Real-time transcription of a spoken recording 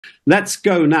Let's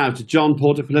go now to John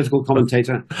Porter, political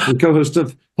commentator and co-host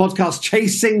of podcast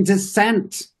Chasing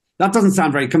Dissent. That doesn't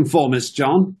sound very conformist,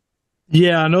 John.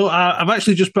 Yeah, I know. I've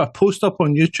actually just put a post up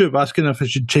on YouTube asking if I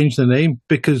should change the name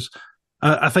because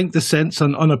I think dissent's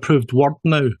an unapproved word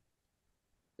now.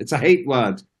 It's a hate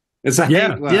word. It's a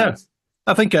hate word. Yeah,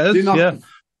 I think it is.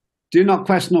 Do not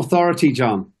question authority,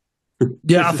 John.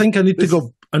 Yeah, I think I need to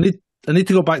go. I need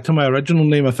to go back to my original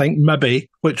name. I think maybe,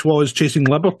 which was Chasing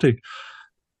Liberty.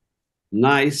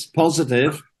 Nice,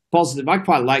 positive. I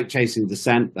quite like Chasing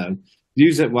Dissent, though.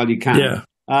 Use it while you can.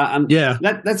 Yeah.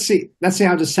 Let's see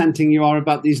how dissenting you are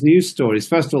about these news stories.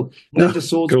 First of all, murder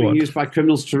swords being used by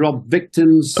criminals to rob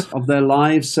victims of their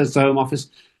lives, says the Home Office.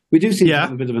 We do seem to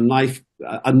have a bit of a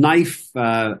knife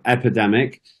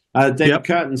epidemic. David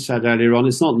Curtin said earlier on,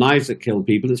 it's not knives that kill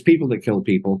people; it's people that kill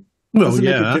people. Well, make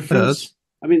a difference?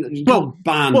 I mean, you can't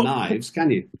ban knives,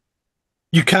 can you?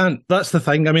 You can't. That's the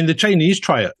thing. I mean, the Chinese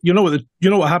try it. You know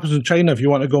what happens in China if you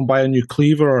want to go and buy a new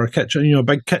cleaver or a kitchen, a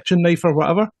big kitchen knife or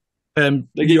whatever.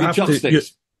 You have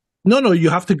chopsticks. You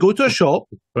have to go to a shop,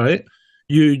 right?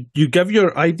 You give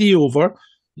your ID over.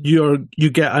 You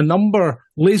get a number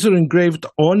laser engraved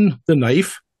on the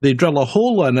knife. They drill a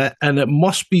hole in it, and it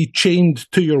must be chained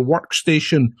to your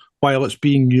workstation while it's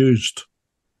being used.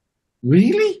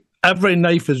 Really? Every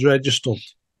knife is registered.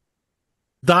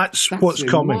 That's what's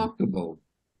remarkable. Coming.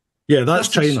 Yeah, that's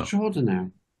China. Extraordinary.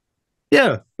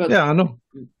 Yeah, I know.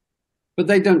 But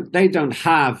they don't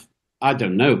have. I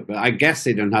don't know, but I guess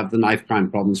they don't have the knife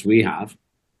crime problems we have.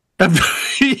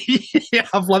 Yeah,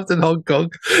 I've lived in Hong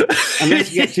Kong.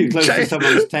 Unless you get too close to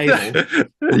someone's table.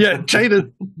 Yeah, China's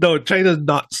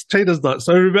nuts. China's nuts.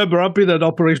 I remember I've been an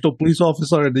operational police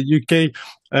officer in the UK,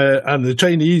 and the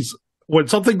Chinese, when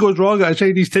something goes wrong at a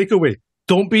Chinese takeaway,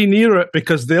 don't be near it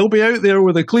because they'll be out there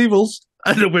with the cleavers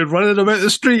and they'll be running about the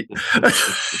street.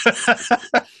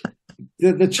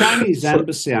 The Chinese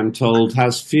embassy, I'm told,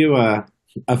 has fewer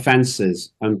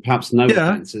offences and perhaps no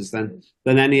offences than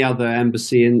any other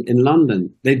embassy in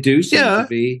London. They do seem to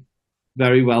be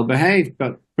very well behaved,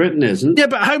 but Britain isn't. Yeah,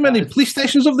 but how many police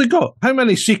stations have they got? How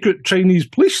many secret Chinese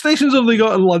police stations have they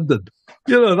got in London?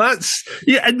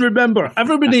 And remember,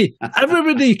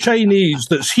 everybody Chinese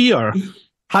that's here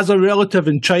has a relative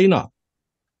in China,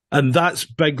 and that's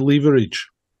big leverage.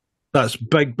 That's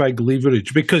big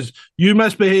leverage because you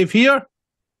misbehave here,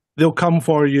 they'll come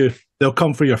for you. They'll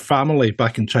come for your family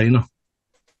back in China.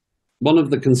 One of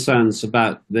the concerns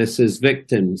about this is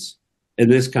victims in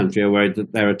this country are worried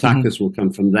that their attackers will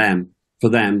come for them,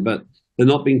 but they're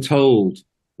not being told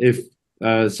if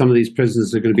some of these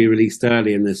prisoners are going to be released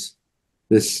early in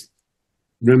this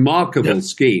remarkable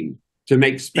scheme to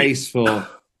make space for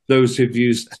those who've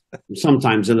used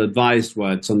sometimes ill-advised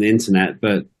words on the internet,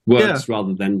 but words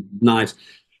rather than knives.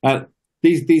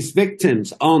 These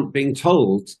victims aren't being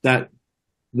told that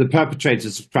the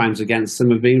perpetrators of crimes against them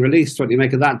are being released. What do you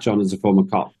make of that, John, as a former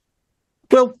cop?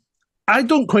 Well, I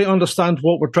don't quite understand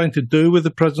what we're trying to do with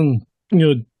the prison,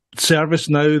 service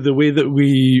now. The way that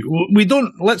we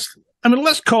don't. Let's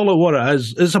call it what it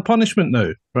is. It's a punishment now,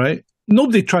 right?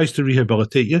 Nobody tries to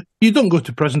rehabilitate you. You don't go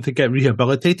to prison to get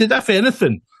rehabilitated. If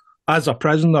anything, as a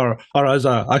prisoner or as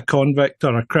a convict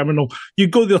or a criminal, you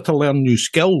go there to learn new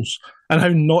skills and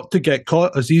how not to get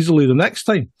caught as easily the next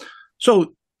time.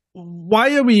 So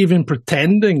why are we even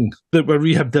pretending that we're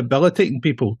rehabilitating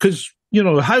people? Because,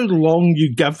 how long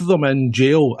you give them in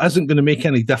jail isn't going to make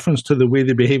any difference to the way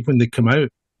they behave when they come out.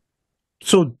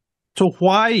 So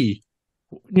why,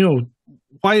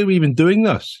 why are we even doing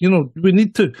this? We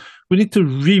need to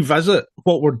revisit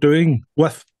what we're doing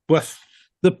with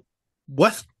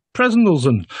prisoners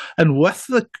and with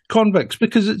the convicts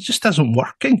because it just isn't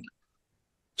working.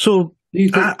 So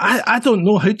I don't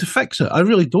know how to fix it. I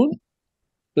really don't.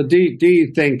 But do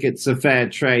you think it's a fair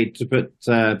trade to put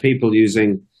people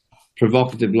using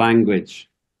provocative language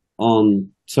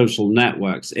on social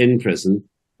networks in prison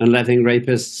and letting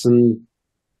rapists and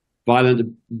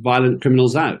violent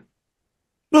criminals out?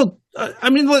 Well, I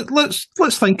mean, let's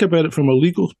think about it from a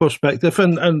legal perspective,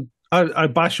 and I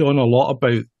bash on a lot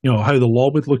about how the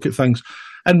law would look at things,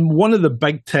 and one of the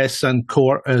big tests in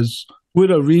court is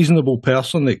would a reasonable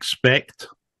person expect,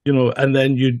 and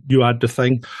then you add the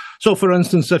thing. So, for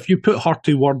instance, if you put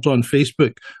hearty words on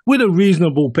Facebook, would a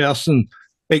reasonable person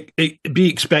be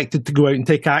expected to go out and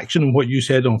take action on what you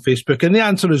said on Facebook? And the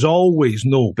answer is always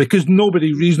no, because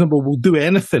nobody reasonable will do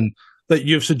anything that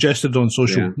you've suggested on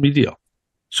social media.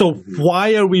 So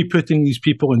why are we putting these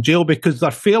people in jail? Because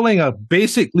they're failing a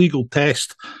basic legal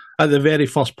test at the very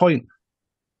first point.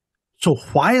 So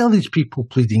why are these people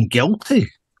pleading guilty?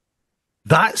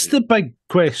 That's the big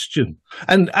question.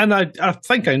 And I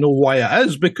think I know why it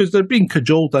is, because they're being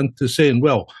cajoled into saying,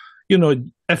 well,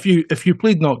 if you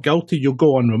plead not guilty, you'll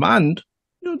go on remand,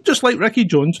 just like Ricky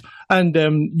Jones, and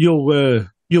your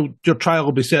trial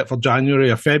will be set for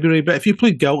January or February. But if you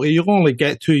plead guilty, you'll only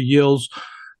get 2 years.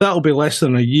 That'll be less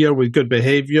than a year with good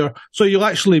behaviour. So you'll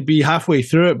actually be halfway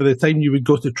through it by the time you would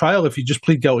go to trial if you just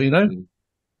plead guilty now.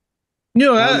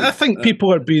 I think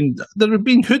people are being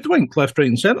hoodwinked left, right,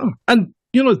 and centre. And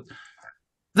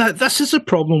that this is a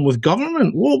problem with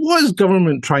government. What is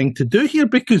government trying to do here?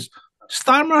 Because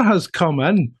Starmer has come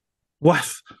in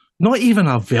with not even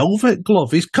a velvet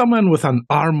glove. He's come in with an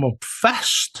armoured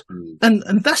fist, and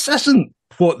this isn't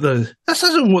what the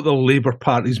Labour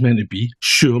Party's meant to be.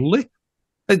 Surely,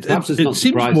 it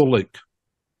seems more like.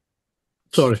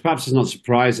 Sorry, perhaps it's not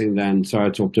surprising then. Sorry, I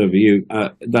talked over you.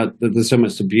 That there's so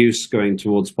much abuse going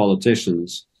towards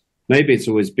politicians. Maybe it's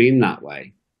always been that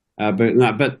way, but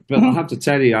mm-hmm. I have to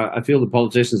tell you, I feel the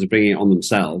politicians are bringing it on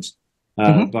themselves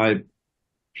by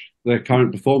their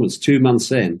current performance. 2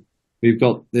 months in, we've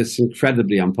got this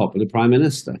incredibly unpopular prime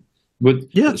minister.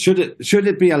 Should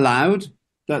it be allowed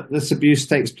that this abuse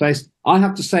takes place? I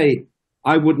have to say,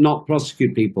 I would not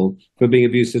prosecute people for being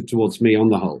abusive towards me on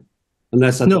the whole,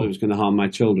 unless I thought it was going to harm my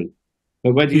children.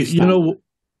 But where do you stand?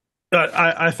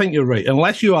 I think you're right.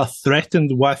 Unless you are threatened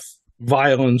with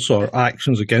violence or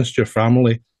actions against your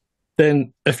family,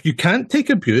 then if you can't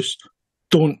take abuse,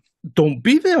 don't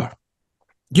be there.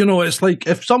 It's like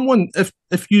if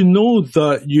you know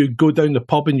that you go down the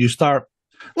pub and you start,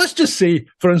 let's just say,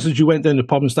 for instance, you went down the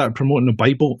pub and started promoting the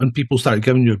Bible and people started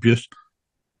giving you abuse.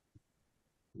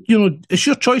 It's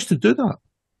your choice to do that,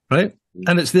 right?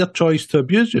 And it's their choice to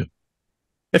abuse you.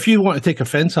 If you want to take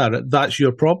offence at it, that's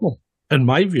your problem, in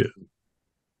my view.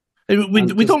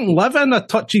 We don't live in a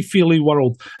touchy-feely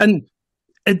world, and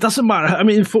it doesn't matter. I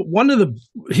mean,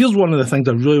 here's one of the things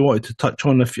I really wanted to touch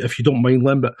on, if you don't mind,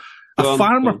 Lembit. A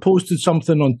farmer posted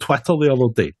something on Twitter the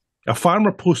other day. A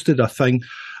farmer posted a thing,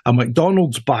 a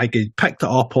McDonald's bag. He picked it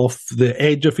up off the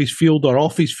edge of his field or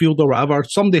off his field or whatever.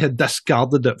 Somebody had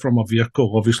discarded it from a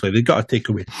vehicle, obviously. They got a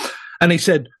takeaway. And he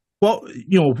said, well,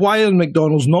 why are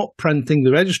McDonald's not printing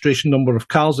the registration number of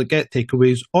cars that get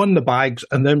takeaways on the bags,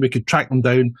 and then we could track them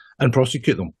down and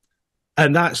prosecute them?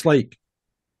 And that's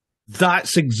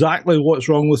exactly what's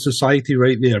wrong with society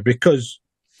right there, because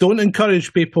don't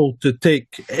encourage people to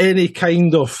take any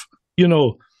kind of,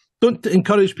 don't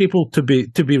encourage people to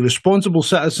be responsible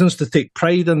citizens, to take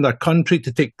pride in their country,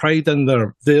 to take pride in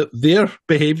their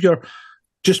behaviour.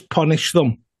 Just punish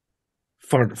them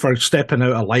for stepping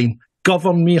out of line.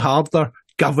 Govern me harder,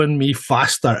 govern me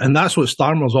faster. And that's what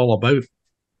Starmer's all about,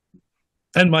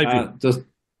 in my view.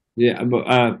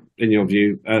 In your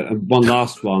view, one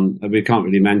last one we can't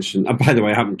really mention. By the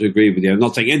way, I happen to agree with you. I'm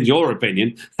not saying in your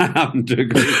opinion. I happen to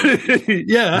agree with you.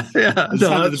 yeah.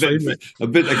 No, a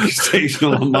bit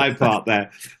occasional on my part there.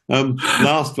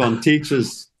 Last one,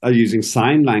 teachers are using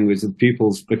sign language with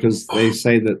pupils because they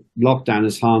say that lockdown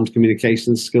has harmed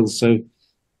communication skills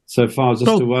so far.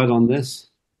 Just a word on this.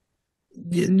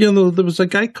 There was a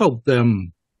guy called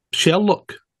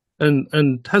Sherlock.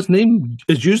 And his name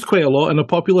is used quite a lot in a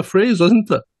popular phrase,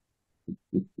 isn't it?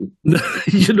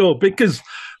 Because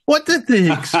what did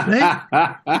they expect?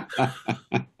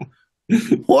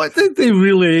 What did they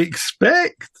really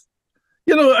expect?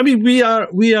 We are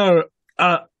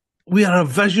a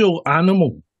visual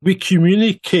animal. We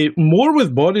communicate more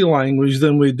with body language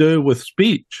than we do with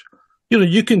speech.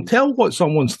 You can tell what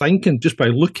someone's thinking just by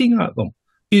looking at them.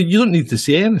 You don't need to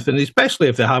say anything, especially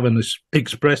if they have an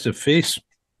expressive face.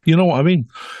 You know what I mean?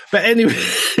 But anyway,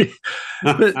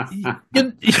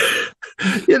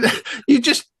 you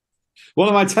just. What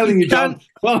am I telling you, John?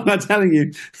 What am I telling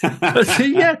you?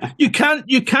 You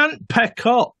can't pick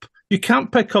up. You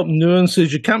can't pick up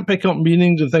nuances. You can't pick up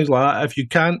meanings and things like that if you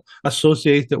can't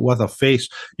associate it with a face.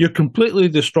 You're completely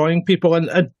destroying people.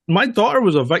 And my daughter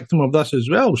was a victim of this as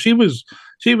well. She was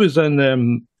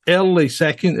in early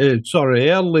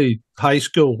high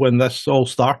school when this all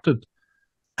started.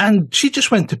 And she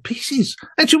just went to pieces.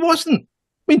 And she wasn't.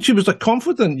 She was a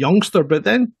confident youngster, but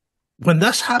then when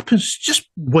this happens, she just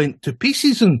went to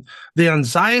pieces, and the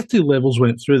anxiety levels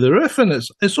went through the roof. And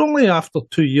it's only after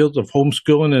 2 years of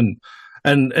homeschooling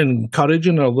and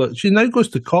encouraging her that she now goes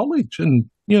to college. And,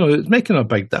 it's making a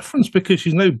big difference because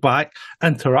she's now back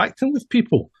interacting with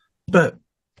people. But,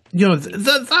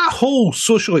 that whole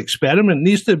social experiment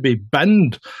needs to be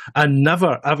binned and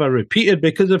never, ever repeated,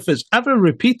 because if it's ever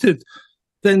repeated,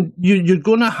 then you're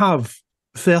going to have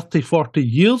 30, 40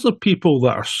 years of people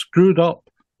that are screwed up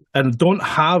and don't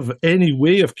have any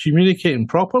way of communicating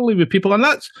properly with people. And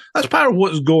that's part of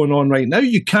what's going on right now.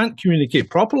 You can't communicate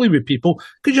properly with people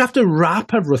because you have to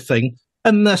wrap everything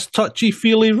in this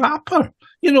touchy-feely wrapper.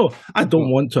 I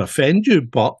don't want to offend you,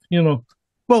 but,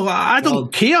 well, I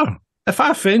don't care. If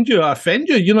I offend you, I offend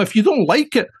you. If you don't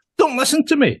like it, don't listen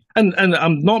to me. And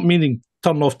I'm not meaning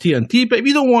turn off TNT, but if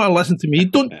you don't want to listen to me,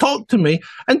 don't talk to me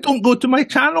and don't go to my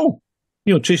channel.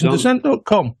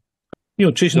 ChasingDissent.com.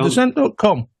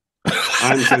 ChasingDissent.com.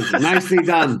 Nicely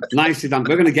done. Nicely done.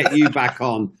 We're going to get you back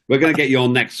on. We're going to get you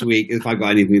on next week if I've got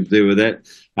anything to do with it.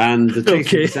 And the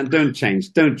Chasing Dissent, don't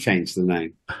change the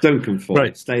name. Don't conform.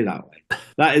 Right. Stay that way.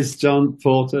 That is John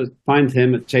Porter. Find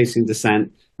him at Chasing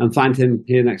Dissent and find him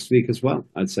here next week as well,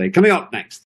 I'd say. Coming up next.